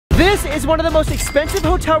This is one of the most expensive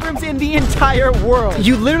hotel rooms in the entire world.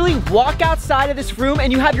 You literally walk outside of this room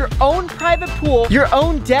and you have your own private pool, your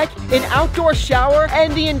own deck, an outdoor shower,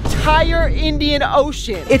 and the entire Indian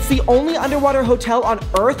Ocean. It's the only underwater hotel on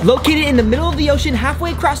Earth, located in the middle of the ocean,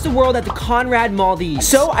 halfway across the world at the Conrad Maldives.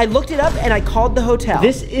 So I looked it up and I called the hotel.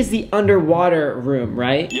 This is the underwater room,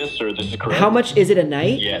 right? Yes, sir, this is correct. How much is it a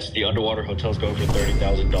night? Yes, the underwater hotels go for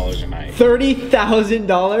 $30,000 a night.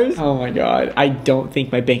 $30,000? Oh my God. I don't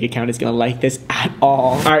think my bank account is gonna like this at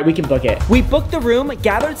all. All right, we can book it. We booked the room,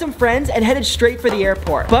 gathered some friends, and headed straight for the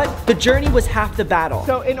airport. But the journey was half the battle.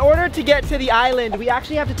 So in order to get to the island, we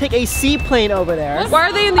actually have to take a seaplane over there. Why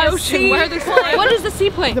are they in the ocean? Why are they flying? What is the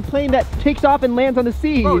seaplane? The plane that takes off and lands on the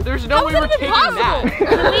sea. Bro, there's no way we're taking that.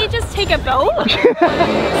 Can we just take a boat?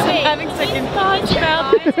 Wait, Having second thoughts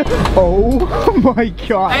about it. Oh my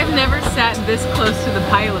God. I've never sat this close to the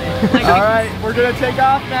pilot. Like, All right, we're gonna take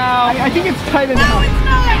off now. I think it's tight enough. no, it's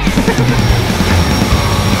not.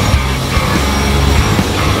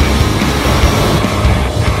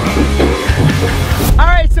 All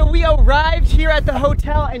right, so we arrived here at the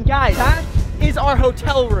hotel, and guys, that is our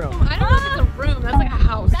hotel room. I don't know if it's a room. That's like a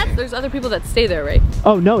house. There's other people that stay there, right?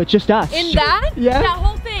 Oh no, it's just us. In that? Yeah. That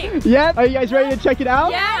whole thing? Yeah. Are you guys ready to check it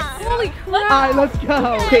out? Yes. Holy crap. All right, let's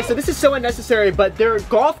go. Okay, so this is so unnecessary, but they're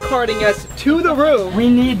golf carting us to the room. We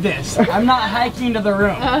need this. I'm not hiking to the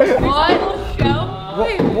room. What? Show?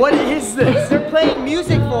 What is this? They're playing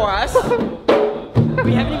music for us.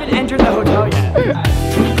 We haven't even entered the hotel yet.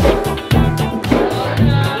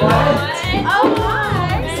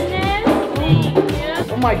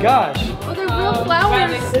 Oh my gosh. Oh, they're real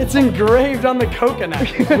flowers. It's engraved on the coconut.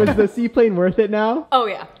 Was the seaplane worth it now? Oh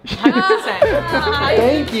yeah, 100%.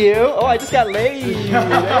 Thank you. Oh, I just got laid. Oh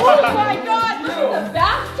my God, this is a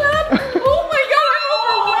bathtub? Oh my God, I'm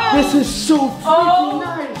overwhelmed. This is so freaking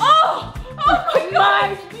nice. Oh my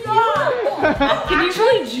God. Can you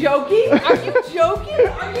really joking? Are you joking?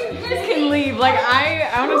 Are you guys can leave. Like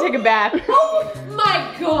I want to take a bath. Oh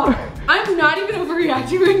my God. I'm not even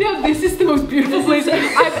overreacting right now. This is the most beautiful place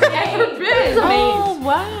I've ever been. Oh,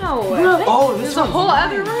 wow. Oh, this There's a whole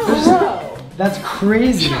other room. That's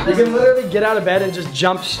crazy. You can literally get out of bed and just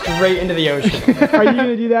jump straight into the ocean. Are you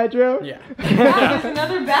gonna do that, Drew? Yeah. There's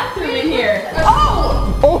another bathroom in here.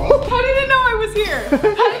 Oh! How did it know I was here? How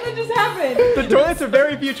did that just happen? The toilets are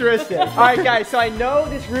very futuristic. All right, guys, so I know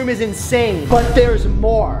this room is insane, but there's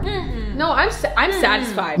more. No, I'm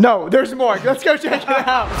satisfied. No, there's more. Let's go check it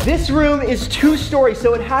out. This room is 2 stories,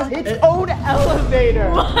 so it has its own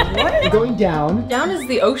elevator. What? We're going down. Down is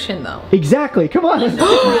the ocean though. Exactly, come on. Oh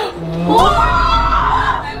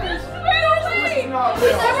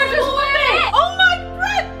my,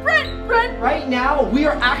 Brent. Right now, we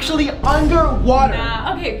are actually underwater.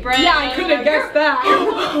 Okay, Brent. Yeah, I couldn't have guessed that.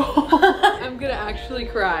 I'm gonna actually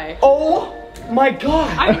cry. Oh my God.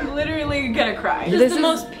 I'm literally gonna cry. This is the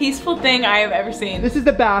most peaceful thing I have ever seen. This is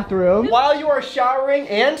the bathroom. While you are showering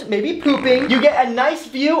and maybe pooping, you get a nice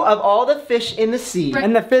view of all the fish in the sea.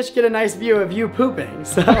 And the fish get a nice view of you pooping,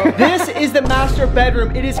 so. This is the master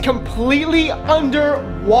bedroom. It is completely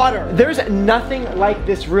underwater. There's nothing like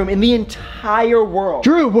this room in the entire world.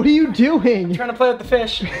 Drew, what are you doing? Trying to play with the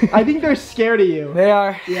fish. I think they're scared of you. They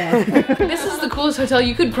are. Yeah. This is the coolest hotel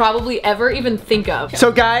you could probably ever even think of.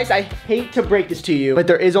 So guys, I hate to break this to you, but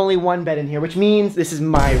there is only one bed in here, which means this is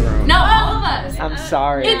my room. No, all of us. I'm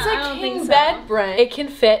sorry. It's a king bed, Brent. It can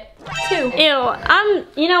fit 2. Ew,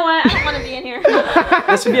 you know what? I don't want to be in here.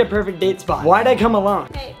 This would be a perfect date spot. Why'd I come alone?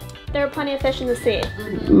 Hey, there are plenty of fish in the sea.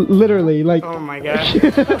 Literally, like. Oh my gosh.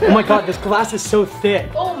 Oh my God, this glass is so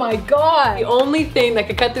thick. Oh my God. The only thing that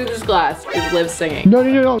could cut through this glass is Liv singing. No.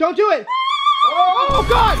 Don't do it. Oh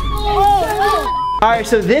God. Oh. All right,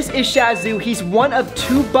 so this is Shazoo. He's one of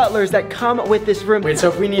 2 butlers that come with this room. Wait, so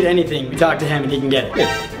if we need anything, we talk to him and he can get it.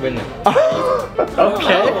 Wouldn't it?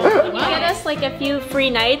 Okay. Can you get us like a few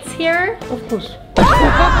free nights here? Of course.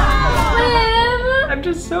 I'm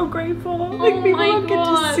just so grateful. Like people don't get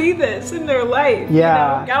to see this in their life.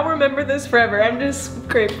 Yeah. You know? I'll remember this forever. I'm just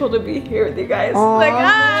grateful to be here with you guys.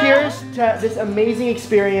 Aww. Cheers to this amazing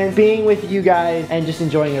experience, being with you guys and just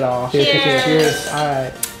enjoying it all. Cheers. Cheers. All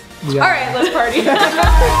right. All right, let's party.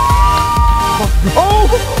 Oh!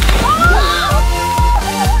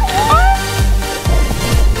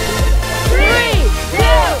 3, 2,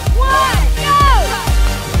 1, go!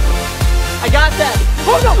 I got that.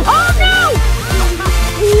 Oh no! Oh no!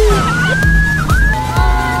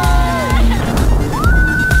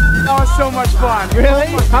 That was so much fun. Really?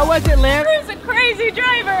 How was it, Lamb? Drew's a crazy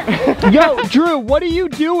driver. Yo, Drew, what are you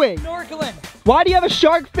doing? Snorkeling. Why do you have a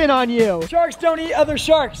shark fin on you? Sharks don't eat other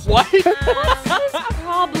sharks. What? What's this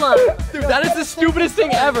problem? Dude, that is the stupidest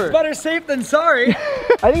thing ever. Better safe than sorry.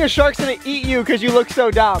 I think a shark's gonna eat you because you look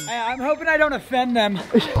so dumb. I'm hoping I don't offend them.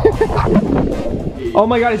 Oh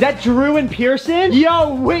my God, is that Drew and Pierson?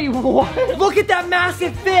 Yo, wait, what? Look at that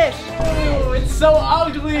massive fish. Oh, it's so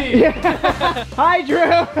ugly. Hi, Drew.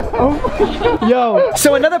 Oh my God. Yo.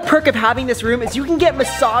 So another perk of having this room is you can get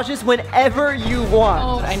massages whenever you want.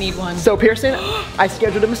 Oh, I need one. So Pierson, I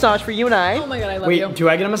scheduled a massage for you and I. Oh my God, I love you. Wait, do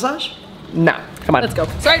I get a massage? No, come on. Let's go.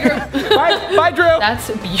 Sorry, Drew. Bye, Drew. That's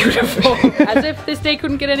beautiful. As if this day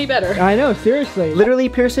couldn't get any better. I know, seriously. Literally,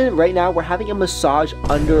 Pierson, right now we're having a massage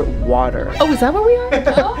underwater. Oh, is that what we are?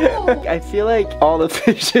 Oh. I feel like all the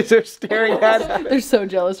fishes are staring at us. They're so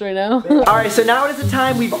jealous right now. All right, so now it is the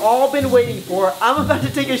time we've all been waiting for. I'm about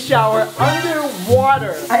to take a shower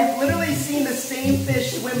underwater. I've literally seen the same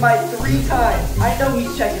fish swim by 3 times. I know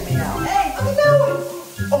he's checking me out. Hey, I know.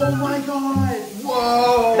 Oh my God.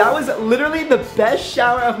 Whoa. That was literally the best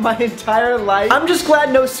shower of my entire life. I'm just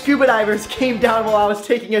glad no scuba divers came down while I was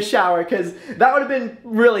taking a shower because that would have been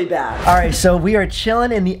really bad. All right, so we are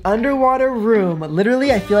chilling in the underwater room.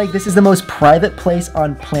 Literally, I feel like this is the most private place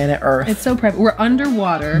on planet Earth. It's so private. We're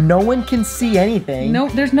underwater. No one can see anything. No,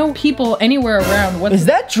 there's no people anywhere around. What Is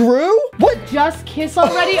that Drew? What? Just kiss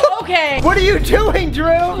already? Okay. What are you doing,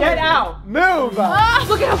 Drew? Get out. Move. Ah,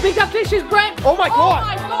 look at how big that fish is, Brent. Oh my God. Oh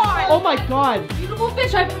my God. Oh my God. Beautiful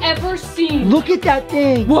fish I've ever seen. Look at that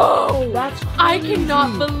thing. Whoa. That's crazy. I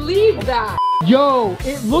cannot believe that. Yo,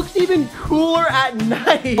 it looks even cooler at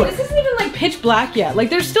night. This isn't even like pitch black yet.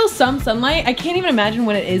 Like there's still some sunlight. I can't even imagine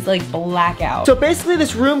when it is like blackout. So basically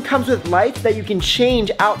this room comes with lights that you can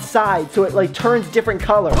change outside so it like turns different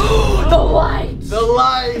colors. The lights. The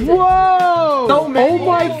light. Whoa! So many. Oh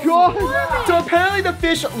my God! So apparently the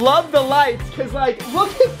fish love the lights because like,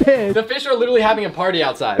 look at this. The fish are literally having a party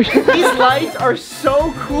outside. These lights are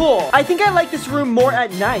so cool. I think I like this room more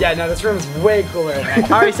at night. Yeah, no, this room's way cooler.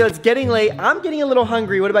 All right, so it's getting late. I'm getting a little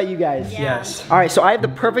hungry. What about you guys? Yes. All right, so I have the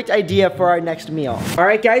perfect idea for our next meal. All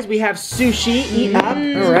right, guys, we have sushi. Eat up.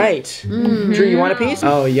 All right. Drew, you want a piece?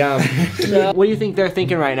 Oh, yum. What do you think they're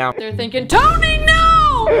thinking right now? They're thinking, Tony,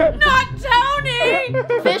 no! Not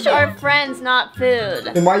Tony! Fish are friends, not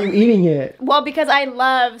food. Then why are you eating it? Well, because I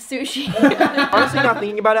love sushi. Honestly, not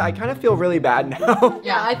thinking about it, I kind of feel really bad now.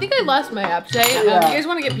 Yeah, I think I lost my appetite. Yeah. You guys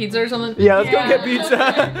want to get pizza or something? Yeah, let's go get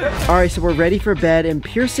pizza. All right, so we're ready for bed, and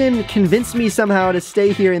Pierson convinced me somehow to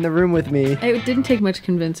stay here in the room with me. It didn't take much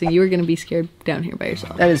convincing. You were going to be scared down here by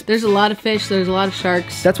yourself. That is- There's a lot of fish. There's a lot of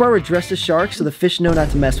sharks. That's why we're dressed as sharks, so the fish know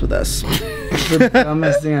not to mess with us. The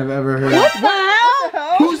dumbest thing I've ever heard. What the hell?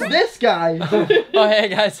 Who's this guy? Oh, hey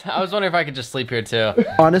guys. I was wondering if I could just sleep here too.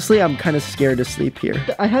 Honestly, I'm kind of scared to sleep here.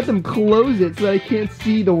 I had them close it so that I can't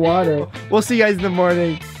see the water. We'll see you guys in the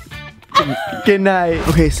morning. Good night.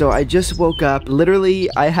 Okay, so I just woke up. Literally,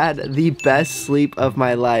 I had the best sleep of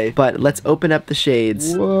my life. But let's open up the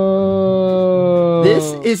shades. Whoa. This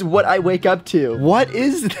is what I wake up to. What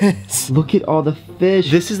is this? Look at all the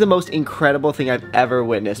fish. This is the most incredible thing I've ever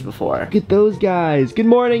witnessed before. Look at those guys. Good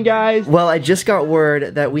morning, guys. Well, I just got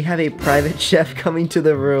word that we have a private chef coming to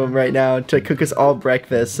the room right now to cook us all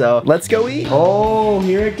breakfast. So let's go eat. Oh,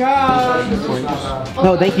 here it comes.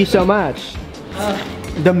 Oh, thank you so much.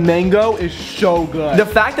 The mango is so good. The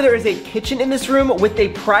fact that there is a kitchen in this room with a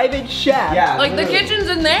private chef. Yeah. Like the kitchen's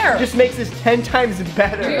in there. Just makes this 10 times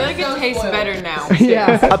better. I feel like it tastes better now.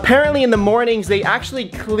 Yeah. Apparently in the mornings, they actually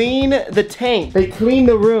clean the tank. They clean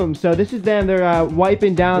the room. So this is them. They're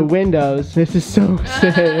wiping down the windows. This is so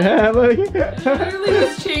sick. Literally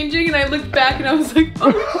was changing and I looked back and I was like,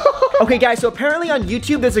 oh. Okay, guys, so apparently on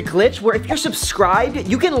YouTube, there's a glitch where if you're subscribed,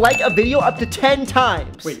 you can like a video up to 10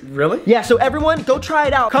 times. Wait, really? Yeah, so everyone, go try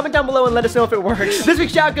it out. Comment down below and let us know if it works. This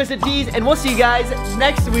week's shout goes to D's, and we'll see you guys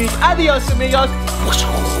next week. Adios,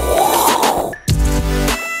 amigos.